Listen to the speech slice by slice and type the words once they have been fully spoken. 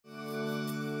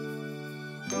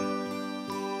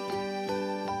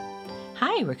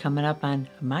Hi, we're coming up on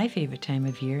my favorite time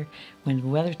of year when the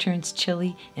weather turns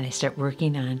chilly and I start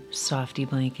working on Softee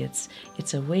blankets.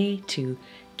 It's a way to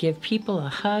give people a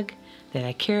hug that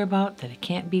I care about, that I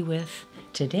can't be with.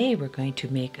 Today we're going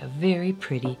to make a very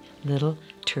pretty little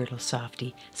turtle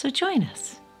Softee, so join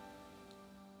us.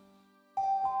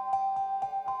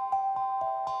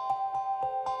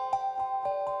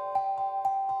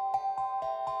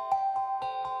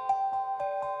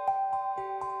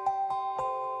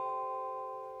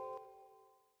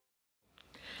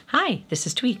 Hi, this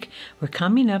is Tweek. We're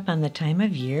coming up on the time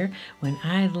of year when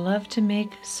I love to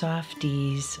make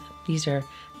Softees. These are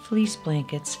fleece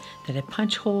blankets that I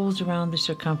punch holes around the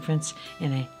circumference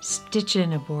and I stitch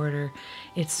in a border.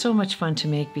 It's so much fun to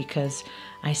make because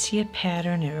I see a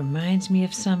pattern, it reminds me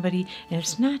of somebody, and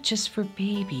it's not just for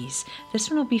babies. This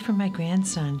one will be for my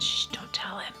grandson. Shh, don't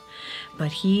tell him.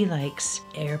 But he likes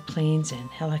airplanes and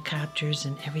helicopters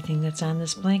and everything that's on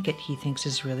this blanket he thinks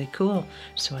is really cool.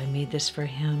 So I made this for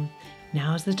him.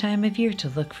 Now is the time of year to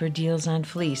look for deals on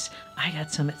fleece. I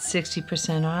got some at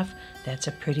 60% off. That's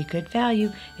a pretty good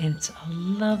value, and it's a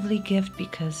lovely gift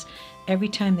because every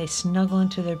time they snuggle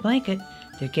into their blanket,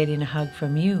 they're getting a hug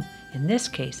from you. In this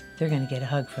case, they're going to get a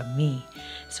hug from me.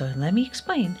 So let me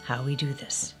explain how we do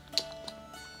this.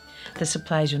 The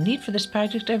supplies you'll need for this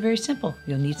project are very simple.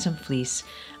 You'll need some fleece.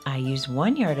 I use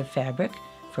 1 yard of fabric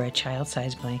for a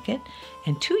child-sized blanket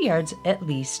and 2 yards at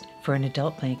least for an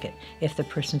adult blanket. If the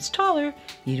person's taller,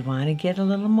 you'd want to get a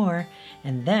little more.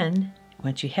 And then,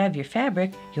 once you have your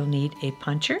fabric, you'll need a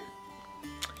puncher,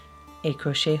 a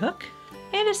crochet hook,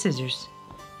 and a scissors.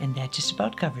 And that just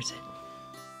about covers it.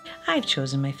 I've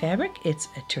chosen my fabric. It's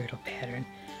a turtle pattern.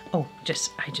 Oh,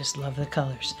 I just love the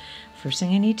colors. First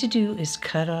thing I need to do is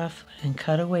cut off and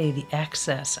cut away the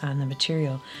excess on the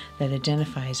material that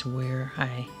identifies where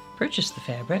I purchased the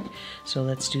fabric. So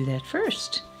let's do that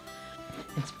first.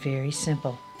 It's very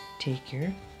simple. Take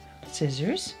your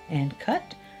scissors and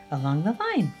cut along the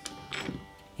line.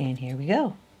 And here we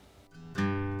go.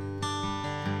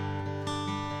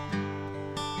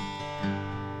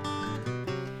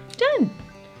 Done.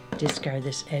 Discard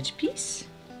this edge piece.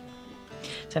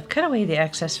 So I've cut away the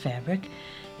excess fabric,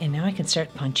 and now I can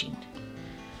start punching.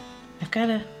 I've got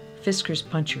a Fiskars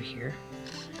puncher here.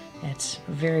 It's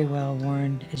very well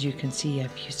worn. As you can see,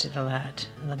 I've used it a lot.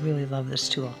 I really love this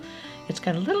tool. It's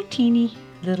got a little teeny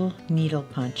little needle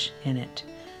punch in it.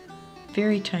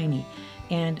 Very tiny.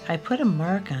 And I put a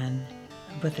mark on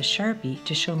with a Sharpie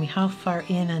to show me how far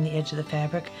in on the edge of the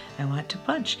fabric I want to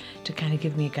punch, to kind of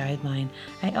give me a guideline.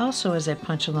 I also, as I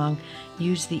punch along,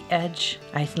 use the edge.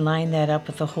 I line that up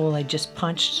with the hole I just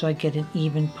punched so I get an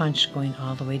even punch going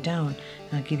all the way down.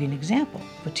 And I'll give you an example.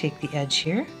 We'll take the edge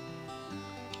here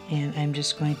and I'm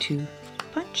just going to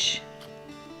punch.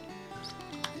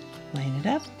 Line it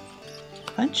up,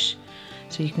 punch.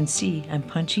 So you can see I'm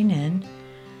punching in.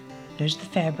 There's the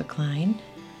fabric line.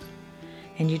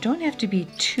 And you don't have to be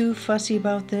too fussy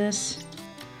about this.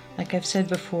 Like I've said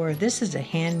before, this is a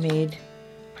handmade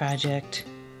project,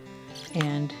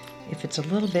 and if it's a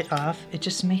little bit off, it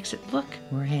just makes it look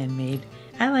more handmade.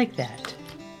 I like that.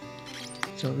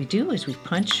 So what we do is we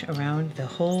punch around the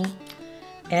whole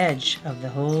edge of the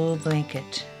whole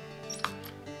blanket.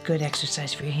 Good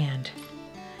exercise for your hand.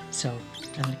 So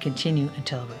I'm going to continue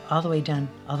until we're all the way done,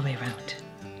 all the way around.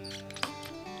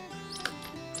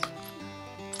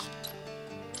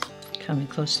 Coming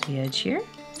close to the edge here,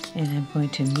 and I'm going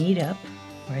to knead up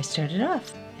where I started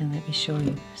off, and let me show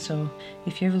you. So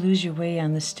if you ever lose your way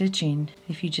on the stitching,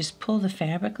 if you just pull the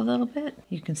fabric a little bit,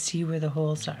 you can see where the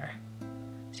holes are.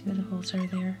 See where the holes are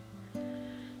there?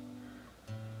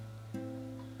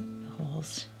 The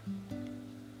holes.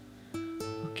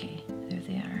 Okay, there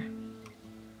they are.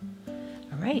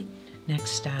 All right,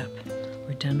 next stop.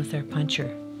 We're done with our puncher,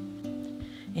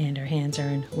 and our hands are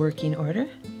in working order.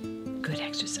 Good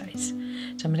exercise.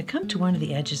 So I'm going to come to one of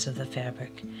the edges of the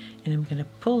fabric, and I'm going to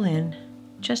pull in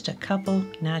just a couple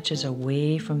notches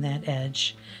away from that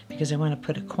edge because I want to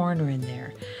put a corner in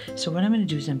there. So what I'm going to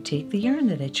do is take the yarn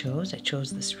that I chose. I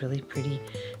chose this really pretty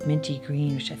minty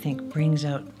green, which I think brings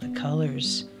out the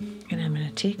colors. And I'm going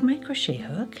to take my crochet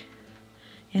hook,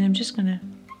 and I'm just going to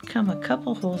come a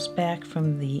couple holes back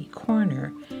from the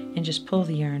corner and just pull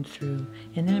the yarn through.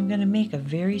 And then I'm going to make a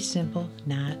very simple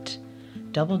knot.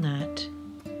 Double knot.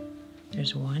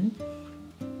 There's one,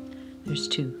 there's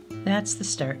two. That's the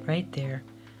start right there.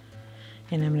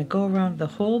 And I'm going to go around the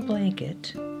whole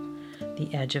blanket, the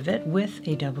edge of it, with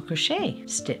a double crochet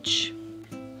stitch.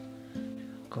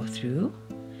 Go through.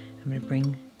 I'm going to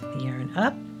bring the yarn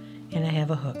up, and I have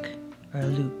a hook or a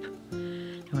loop.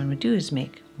 And what I'm going to do is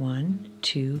make 1,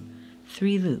 2,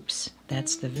 3 loops.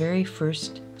 That's the very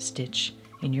first stitch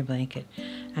in your blanket.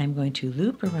 I'm going to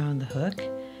loop around the hook,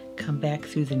 come back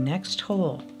through the next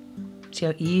hole. See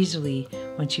how easily,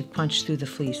 once you've punched through the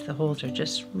fleece, the holes are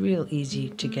just real easy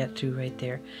to get through right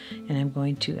there. And I'm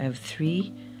going to have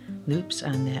 3 loops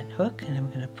on that hook, and I'm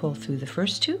going to pull through the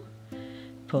first 2,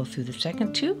 pull through the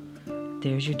second 2.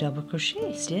 There's your double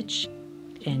crochet stitch,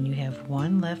 and you have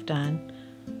 1 left on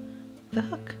the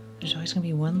hook. There's always going to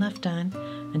be 1 left on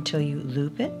until you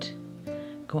loop it,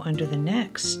 go under the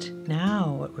next.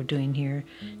 Now what we're doing here,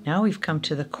 now we've come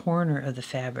to the corner of the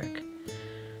fabric.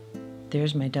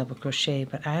 There's my double crochet,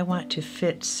 but I want to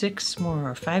fit 6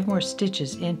 more or 5 more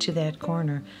stitches into that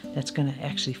corner that's going to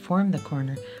actually form the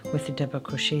corner with the double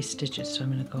crochet stitches. So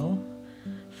I'm going to go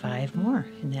 5 more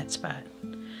in that spot.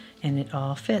 And it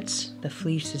all fits. The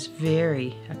fleece is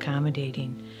very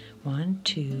accommodating. 1,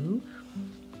 2,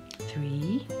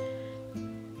 3.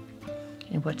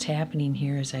 And what's happening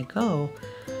here as I go,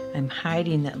 I'm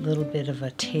hiding that little bit of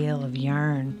a tail of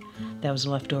yarn that was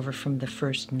left over from the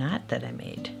first knot that I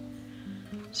made.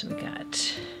 So we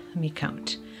got, let me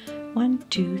count, 1,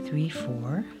 2, 3,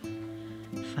 4,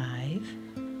 5,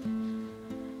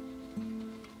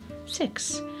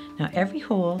 6. Now every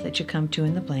hole that you come to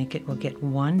in the blanket will get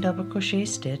 1 double crochet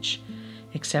stitch,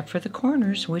 except for the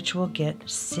corners, which will get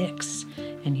 6.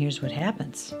 And here's what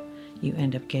happens. You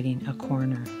end up getting a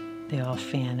corner. They all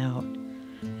fan out,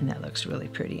 and that looks really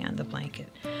pretty on the blanket.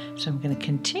 So I'm going to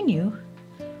continue.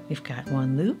 We've got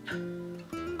 1 loop,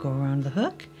 go around the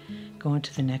hook, go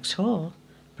into the next hole,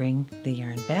 bring the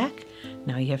yarn back.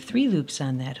 Now you have 3 loops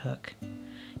on that hook.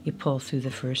 You pull through the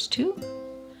first 2,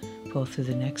 pull through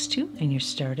the next 2, and you're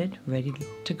started, ready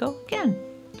to go again.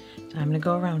 So I'm going to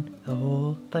go around the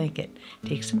whole blanket.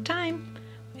 Take some time.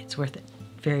 It's worth it.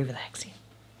 Very relaxing.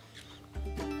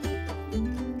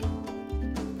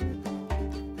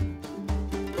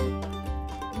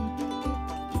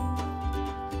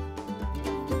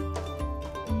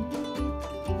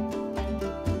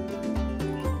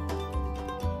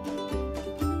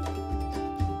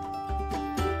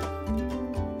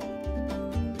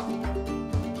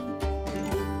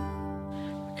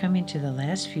 Coming to the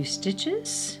last few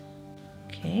stitches.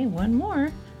 Okay, 1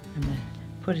 more. I'm going to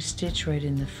put a stitch right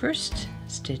in the first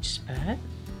stitch spot,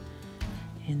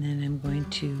 and then I'm going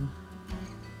to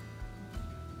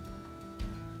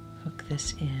hook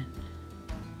this in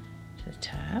to the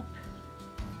top,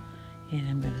 and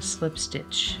I'm going to slip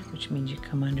stitch, which means you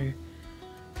come under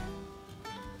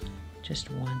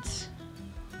just once.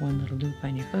 1 little loop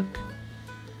on your hook,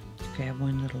 grab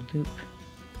 1 little loop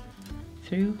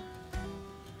through,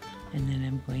 and then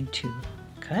I'm going to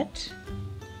cut,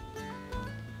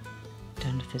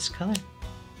 done with this color,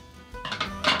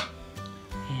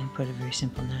 and put a very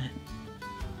simple knot.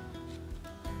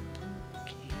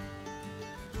 Okay,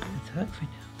 with the hook for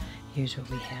now. Here's what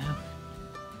we have.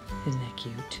 Isn't that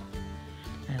cute?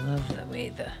 I love the way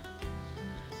the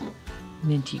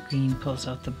minty green pulls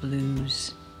out the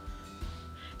blues.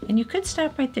 And you could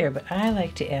stop right there, but I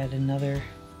like to add another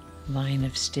line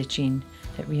of stitching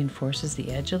that reinforces the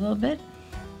edge a little bit.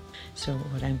 So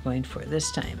what I'm going for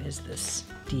this time is this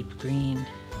deep green.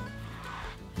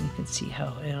 And you can see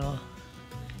how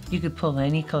you could pull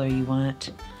any color you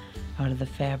want out of the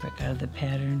fabric, out of the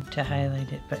pattern to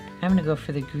highlight it, but I'm going to go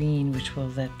for the green, which will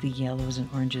let the yellows and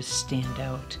oranges stand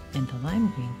out, and the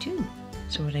lime green too.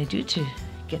 So what I do to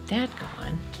get that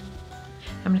going,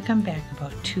 I'm going to come back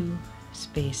about 2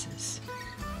 spaces.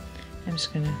 I'm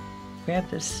just going to grab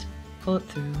this, pull it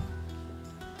through,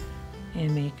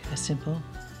 and make a simple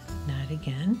knot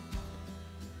again.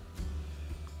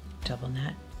 Double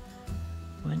knot.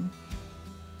 1,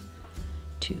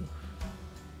 2.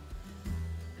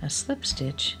 A slip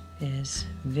stitch is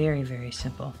very, very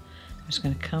simple. I'm just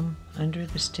going to come under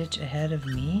the stitch ahead of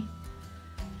me.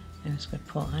 I'm just going to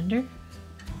pull under,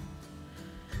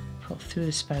 pull through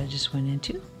the spot I just went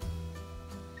into.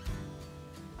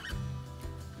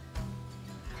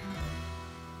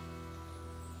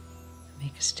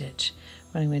 Make a stitch.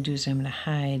 What I'm going to do is I'm going to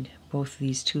hide both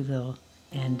these 2 little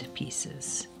end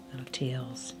pieces, little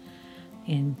tails,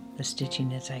 in the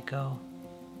stitching as I go.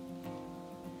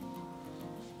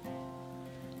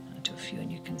 I'll do a few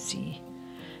and you can see.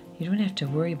 You don't have to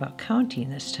worry about counting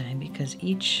this time because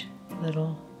each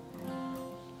little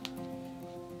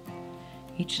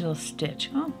stitch,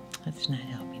 oh, that's not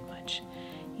helping much.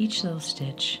 Each little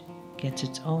stitch gets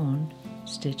its own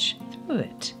stitch through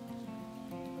it.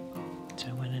 So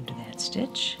I went under that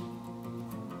stitch,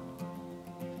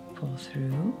 pull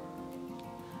through,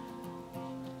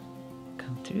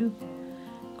 come through,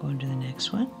 go under the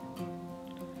next one,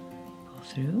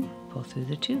 pull through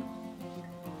the 2.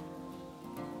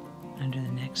 under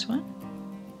the next one,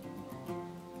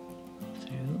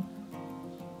 through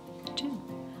 2.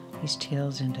 These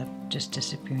tails end up just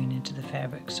disappearing into the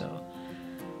fabric, so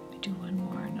let me do one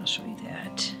more and I'll show you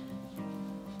that.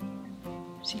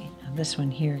 See, now this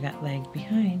one here got lagged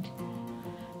behind.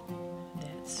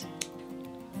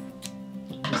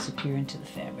 It'll disappear into the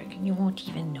fabric and you won't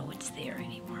even know it's there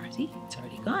anymore. See, it's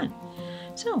already gone.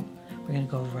 So we're going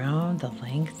to go around the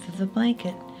length of the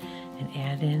blanket and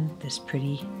add in this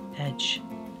pretty edge.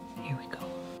 Here we go.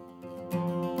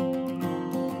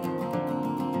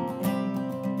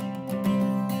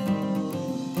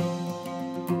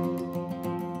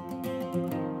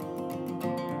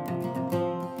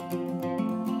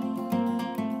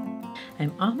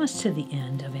 I'm almost to the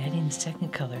end of adding the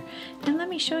second color, and let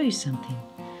me show you something.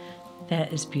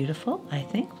 That is beautiful, I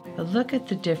think, but look at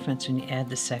the difference when you add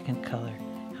the second color,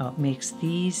 how it makes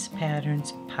these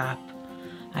patterns pop.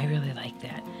 I really like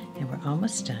that. And we're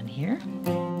almost done here.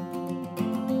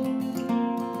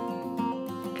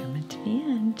 Coming to the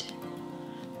end.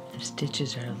 The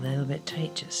stitches are a little bit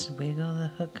tight. Just wiggle the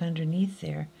hook underneath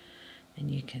there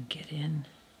and you can get in.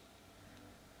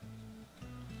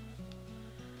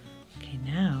 Okay,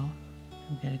 now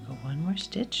I'm going to go one more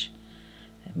stitch.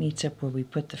 That meets up where we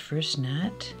put the first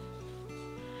knot.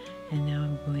 And now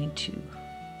I'm going to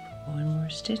put one more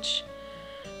stitch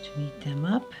to meet them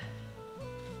up.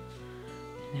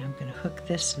 Now I'm going to hook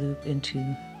this loop into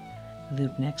the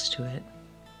loop next to it.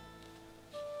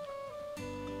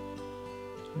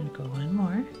 I'm going to go one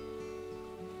more,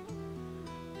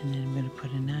 and then I'm going to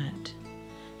put a knot.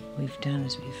 What we've done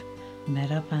is we've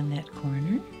met up on that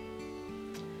corner.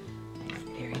 I've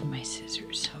buried my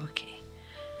scissors, okay.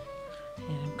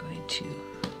 And I'm going to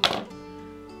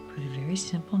put a very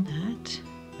simple knot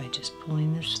by just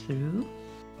pulling this through.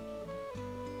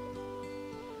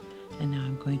 And now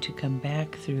I'm going to come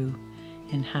back through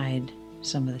and hide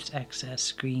some of this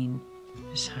excess green.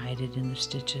 Just hide it in the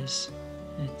stitches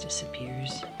and it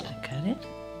disappears. I cut it,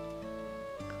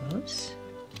 close,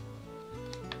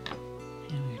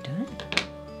 and we're done.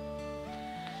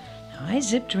 Now I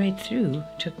zipped right through.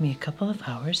 It took me a couple of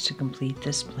hours to complete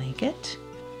this blanket.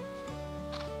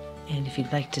 And if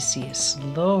you'd like to see a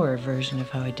slower version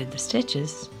of how I did the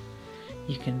stitches,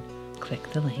 you can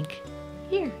click the link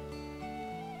here.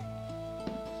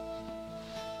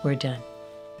 We're done.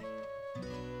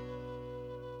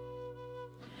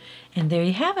 And there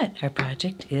you have it. Our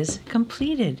project is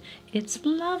completed. It's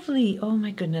lovely. Oh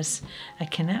my goodness. I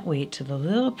cannot wait till the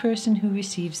little person who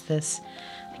receives this.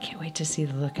 I can't wait to see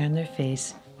the look on their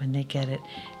face when they get it.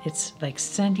 It's like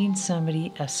sending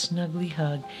somebody a snuggly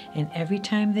hug, and every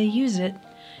time they use it,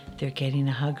 they're getting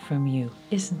a hug from you.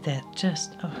 Isn't that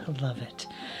just, oh, I love it.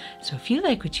 So if you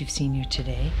like what you've seen here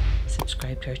today,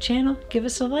 subscribe to our channel, give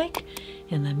us a like,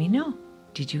 and let me know.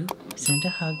 Did you send a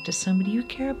hug to somebody you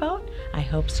care about? I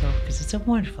hope so, because it's a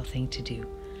wonderful thing to do.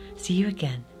 See you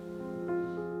again.